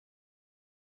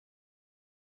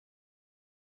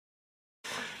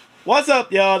What's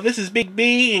up, y'all? This is Byg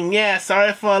B, and yeah,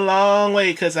 sorry for a long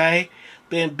wait because I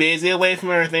been busy away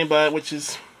from everything, but which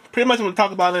is pretty much what I'm going to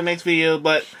talk about in the next video.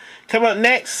 But coming up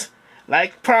next,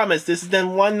 like promised, this is the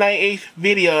 198th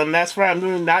video, and that's where I'm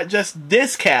doing not just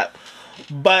this cap,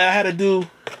 but I had to do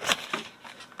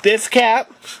this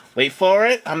cap. Wait for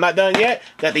it. I'm not done yet.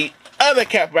 Got the other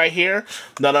cap right here.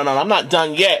 No, I'm not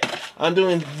done yet. I'm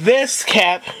doing this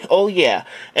cap. Oh yeah.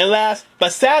 And last,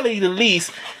 but sadly the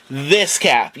least, this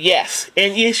cap. Yes.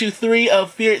 In issue 3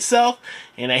 of Fear Itself,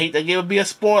 and I hate to give it be a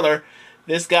spoiler,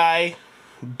 this guy,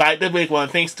 Byg the big one,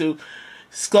 thanks to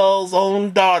Skull's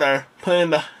own daughter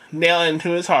putting the nail into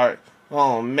his heart.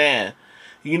 Oh man.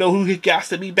 You know who got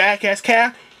to be back as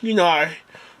Cap? You know our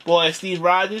boy Steve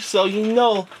Rogers, so you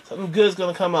know something good's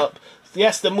gonna come up.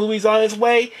 Yes, the movie's on its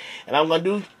way, and I'm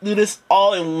gonna do this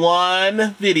all in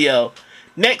one video.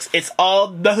 Next, it's all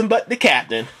nothing but the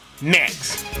Captain.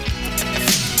 Next.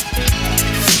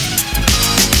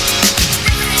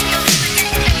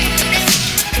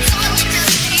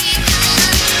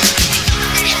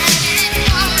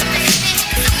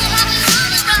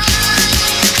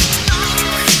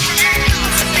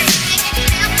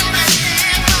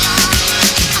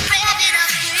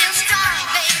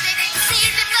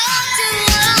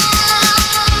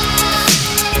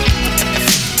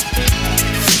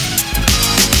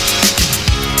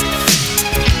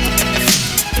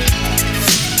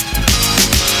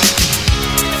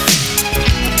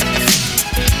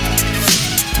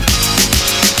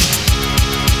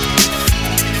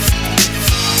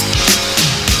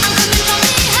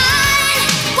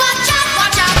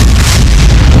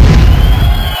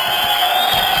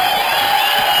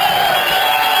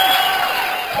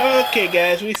 Okay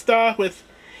guys, we start with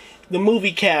the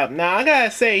movie Cap. Now I gotta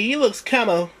say, he looks kind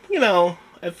of,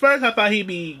 at first I thought he'd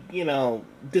be,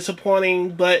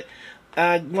 disappointing, but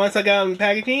once I got him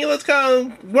packaging, he looks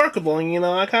kind of workable.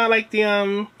 I kind of like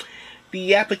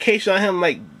the application on him,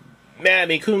 like,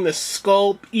 man, including the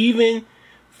sculpt, even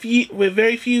with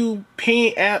very few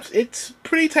paint apps, it's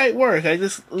pretty tight work. I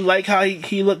just like how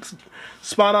he looks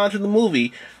spot on to the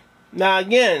movie. Now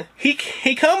again, he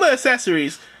comes with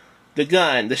accessories. The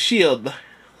gun, the shield, the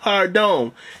hard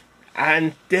dome,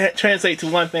 and that translates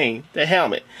to one thing, the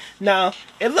helmet. Now,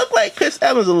 it looked like Chris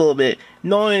Evans a little bit,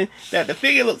 knowing that the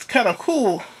figure looks kind of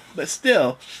cool, but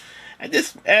still,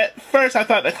 at first I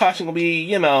thought the costume would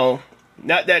be, not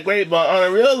that great, but on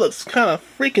a real, looks kind of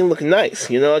freaking looking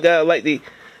nice. I gotta like the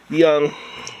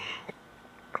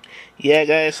yeah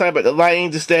guys, sorry about the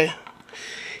lighting, just that,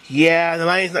 yeah, the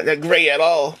lighting's not that great at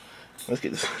all. Let's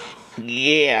get this,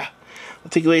 yeah. I'll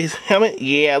take away his helmet.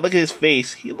 Yeah, look at his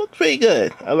face. He looks pretty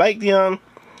good. I like the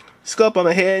sculpt on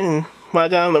the head, and when I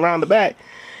got him around the back,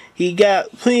 he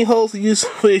got plenty of holes to use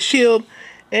for his shield.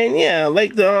 And yeah, I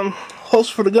like the holes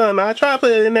for the gun. Now, I tried to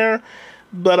put it in there,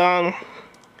 but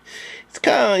it's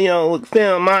kind of look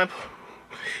thin on my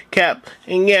cap.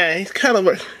 And yeah, he's kind of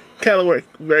work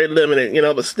very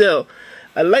limited, but still,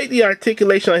 I like the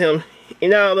articulation on him.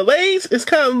 The legs, it's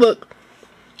kind of look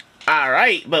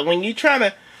alright, but when you try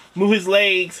to move his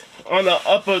legs on the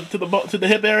upper to the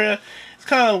hip area, it's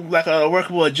kind of like a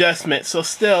workable adjustment. So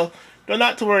still,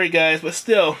 not to worry guys, but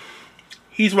still,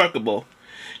 he's workable.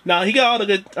 Now he got all the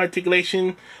good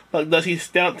articulation, but does he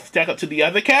stack up to the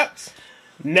other caps?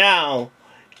 Now,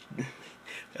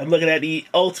 I'm looking at the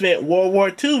Ultimate World War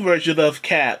II version of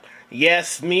Cap.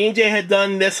 Yes, me and Jay had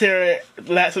done this here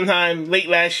sometime late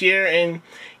last year, and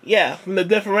yeah, from the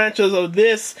differentials of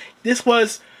this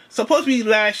was supposed to be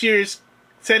last year's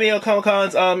San Diego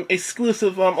Comic-Con's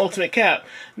exclusive Ultimate Cap.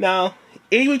 Now,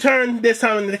 he returned this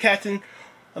time in the Captain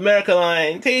America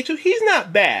line. Tell you the truth, he's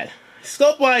not bad.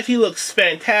 Sculpt-wise, he looks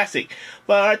fantastic,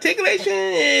 but articulation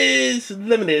is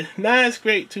limited. Not as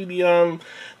great to the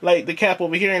like the Cap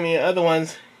over here and the other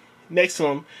ones next to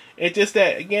him. It's just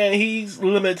that again, he's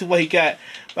limited to what he got.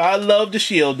 But I love the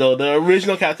shield though, the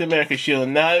original Captain America shield.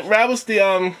 Now it rivals the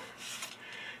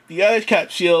other Cap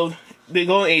shield, the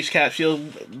Golden Age Cap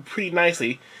shield, pretty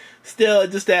nicely. Still,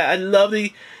 just that I love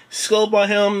the scope on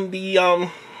him, the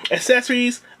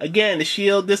accessories. Again, the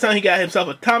shield. This time he got himself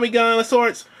a Tommy gun of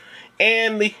sorts,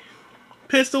 and the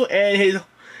pistol and his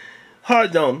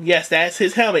hard dome. Yes, that's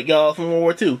his helmet, y'all, from World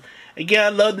War II. Again, I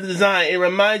love the design. It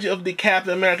reminds you of the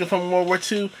Captain America from World War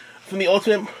II, from the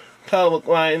Ultimate comic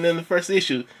line in the first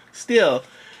issue. Still,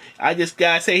 I just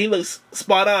gotta say he looks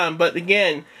spot on. But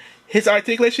again, his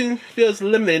articulation feels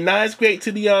limited. Not as great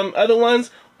to the other ones,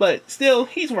 but still,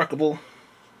 he's workable.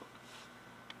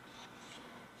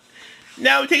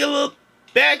 Now we take a look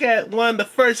back at one of the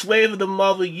first wave of the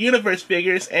Marvel Universe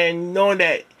figures, and knowing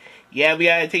that, yeah, we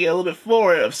gotta take it a little bit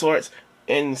forward of sorts,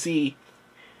 and see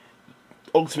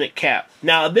ultimate cap.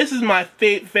 Now, this is my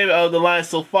favorite of the line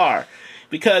so far.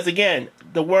 Because, again,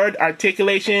 the word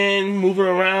articulation, moving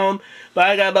around, but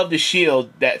I gotta love the shield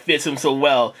that fits him so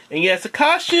well. And yes, the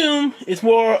costume is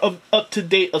more of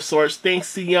up-to-date of sorts,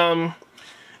 thanks to,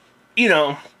 you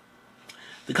know,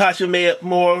 the costume made up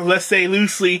more, let's say,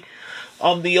 loosely,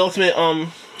 of the Ultimate,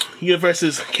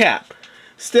 Universe's cap.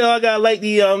 Still, I gotta like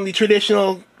the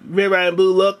traditional red, white, and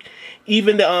blue look.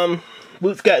 Even the,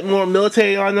 boots got more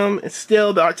military on them, and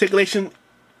still, the articulation,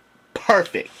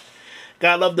 perfect.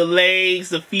 Gotta love the legs,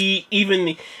 the feet, even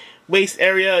the waist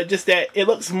area, just that it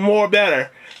looks more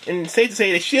better. And safe to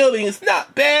say the shielding is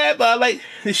not bad, but I like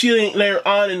the shielding later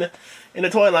on in the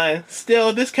toy line.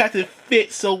 Still, this captain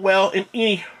fits so well in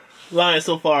any line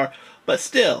so far. But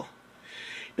still,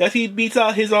 does he beat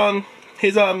out his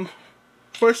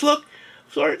first look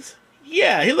sorts?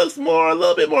 Yeah, he looks a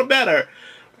little bit more better.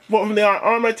 From the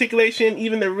arm articulation,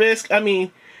 even the wrist, I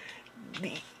mean,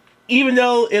 even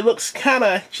though it looks kind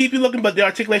of cheapy looking, but the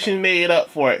articulation made it up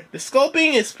for it. The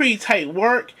sculpting is pretty tight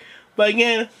work, but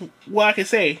again, what I can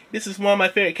say, this is one of my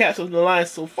favorite caps of the line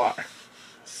so far.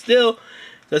 Still,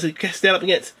 does it stand up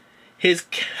against his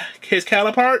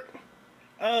counterpart?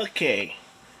 Okay,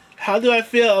 how do I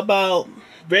feel about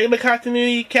regular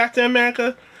continuity Captain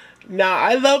America? Now,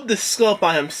 I love the sculpt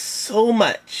on him so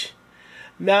much.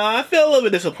 Now, I feel a little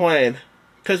bit disappointed.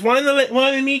 Because one of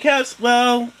the kneecaps,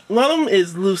 well, one of them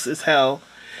is loose as hell.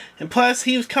 And plus,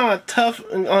 he was kind of tough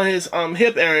on his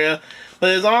hip area.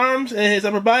 But his arms and his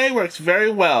upper body works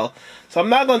very well. So I'm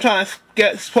not going to try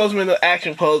to pose him into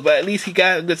action pose. But at least he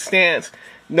got a good stance.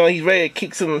 You know, he's ready to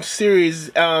kick some serious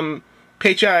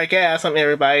patriotic ass on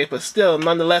everybody. But still,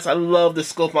 nonetheless, I love the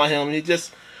sculpt on him. He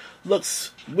just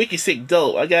looks wicked sick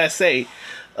dope, I gotta say.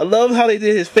 I love how they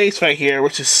did his face right here,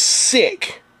 which is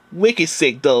sick. Wicked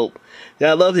sick dope. And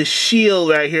I love his shield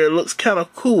right here. It looks kind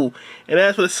of cool. And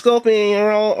as for the sculpting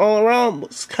all around,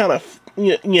 looks kind of,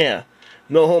 yeah.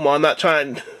 No homo, I'm not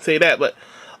trying to say that, but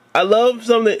I love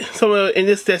some of it in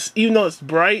this test, even though it's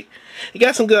bright. It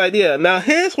got some good idea. Now,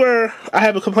 here's where I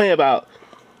have a complaint about.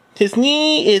 His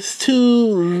knee is too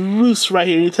loose right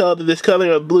here. You tell that this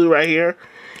color of blue right here.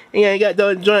 And yeah, he got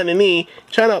done joining the knee,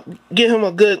 trying to give him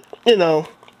a good,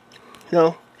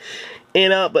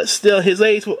 but still his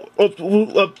legs up,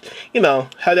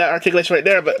 have that articulation right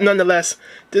there. But nonetheless,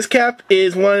 this cap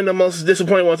is one of the most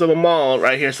disappointing ones of them all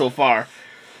right here so far.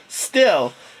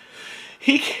 Still,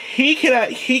 he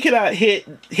cannot hit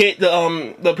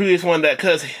the previous one, that,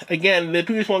 because again, the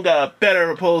previous one got a better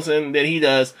propulsion than he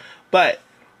does. But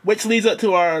which leads up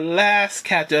to our last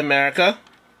Captain America.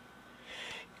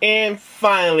 And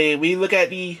finally, we look at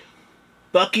the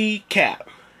Bucky cap.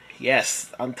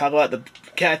 Yes, I'm talking about the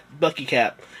Bucky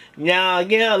cap. Now,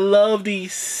 again, I love the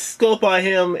scope on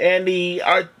him, and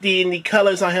the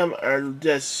colors on him are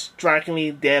just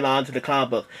strikingly dead on to the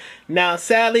comic book. Now,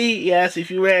 sadly, yes,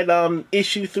 if you read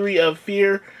issue 3 of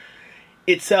Fear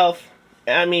itself,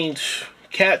 I mean,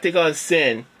 Cap took on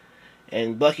Sin,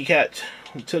 and Bucky Cap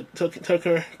took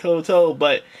her toe to toe,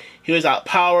 but he was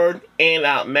outpowered and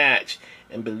outmatched.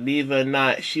 And believe it or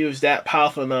not, she was that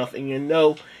powerful enough,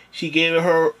 and she gave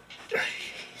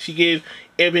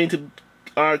everything to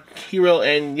our hero,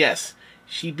 and yes,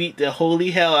 she beat the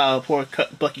holy hell out of poor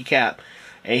Bucky Cap,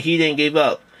 and he didn't give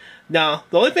up. Now,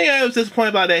 the only thing I was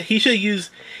disappointed about that, he should use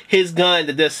his gun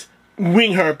to just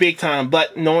wing her big time,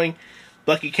 but knowing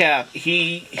Bucky Cap,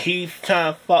 he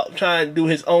trying to do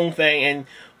his own thing, and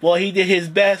well, he did his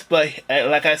best, but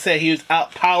like I said, he was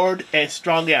outpowered and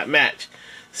strongly outmatched.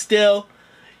 Still,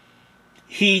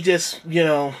 he just,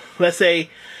 let's say,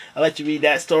 I'll let you read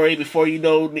that story before you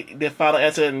know the final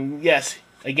answer. And yes,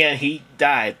 again, he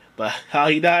died. But how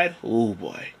he died? Oh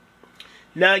boy.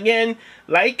 Now again,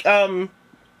 like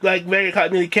very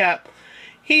continuity Cap,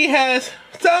 he has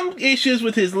some issues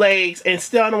with his legs, and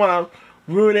still I don't want to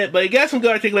ruin it, but he got some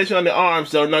good articulation on the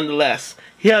arms though, nonetheless.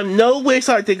 He has no waist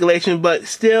articulation, but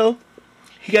still,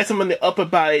 he got some on the upper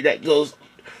body that goes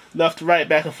left to right,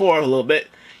 back and forth a little bit.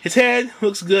 His head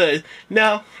looks good.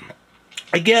 Now,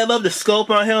 again, I love the scope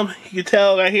on him. You can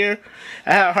tell right here.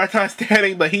 I have a hard time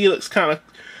standing, but he looks kind of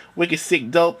wicked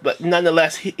sick dope. But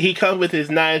nonetheless, he comes with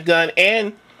his knife gun.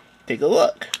 And take a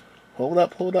look. Hold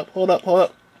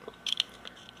up.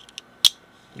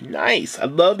 Nice. I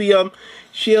love the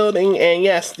shielding, and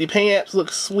yes, the paint apps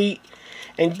look sweet.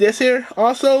 And this here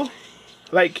also,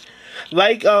 like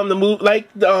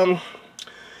the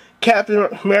Captain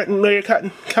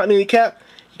America Continuity Cap,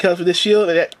 he comes with this shield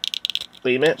and that.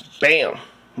 Wait a minute, bam,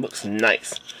 looks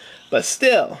nice. But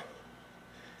still,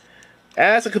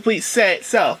 as a complete set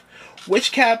itself,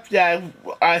 which cap that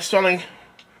I strongly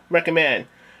recommend?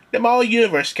 the Marvel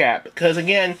Universe cap, because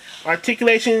again,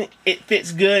 articulation, it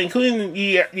fits good, including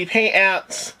the paint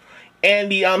apps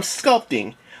and the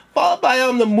sculpting. Followed by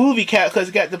the movie cap, because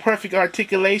it got the perfect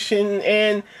articulation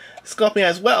and sculpting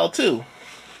as well too.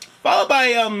 Followed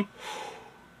by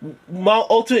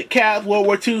Ultimate Cap World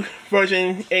War II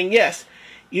version, and yes,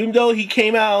 even though he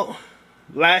came out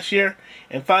last year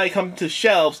and finally come to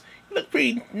shelves, he looked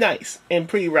pretty nice and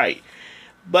pretty right.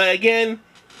 But again,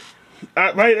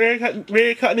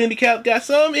 Rare Continuity Cap got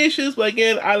some issues, but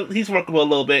again, he's workable a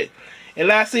little bit. And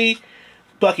lastly,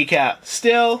 Bucky Cap.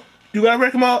 Still, do I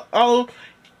recommend all?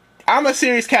 I'm a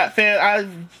serious Cap fan. I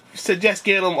suggest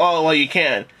getting them all while you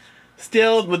can.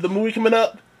 Still, with the movie coming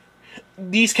up,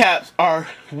 these caps are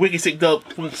wicked sick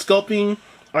dope from sculpting,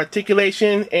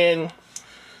 articulation, and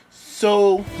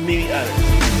so many others.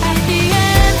 At the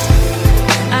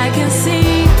end, I can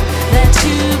see that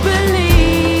you